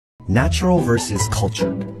Natural versus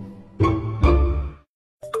cultured.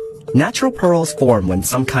 Natural pearls form when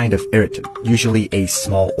some kind of irritant, usually a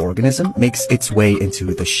small organism, makes its way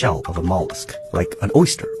into the shell of a mollusk, like an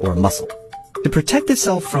oyster or a mussel. To protect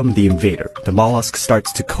itself from the invader, the mollusk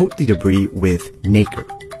starts to coat the debris with nacre,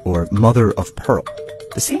 or mother of pearl,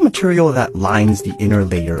 the same material that lines the inner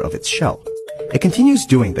layer of its shell. It continues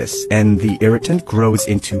doing this, and the irritant grows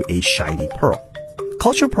into a shiny pearl.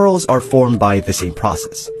 Cultured pearls are formed by the same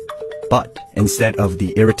process. But instead of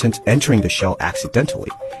the irritant entering the shell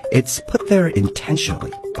accidentally, it's put there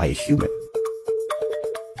intentionally by a human.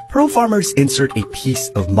 Pearl farmers insert a piece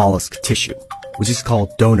of mollusk tissue, which is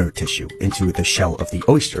called donor tissue, into the shell of the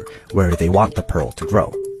oyster where they want the pearl to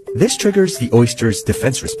grow. This triggers the oyster's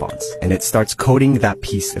defense response, and it starts coating that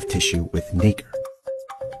piece of tissue with nacre.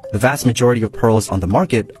 The vast majority of pearls on the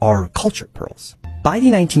market are cultured pearls. By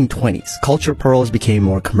the 1920s, cultured pearls became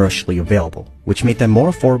more commercially available, which made them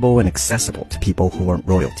more affordable and accessible to people who weren't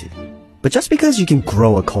royalty. But just because you can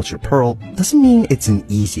grow a cultured pearl doesn't mean it's an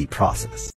easy process.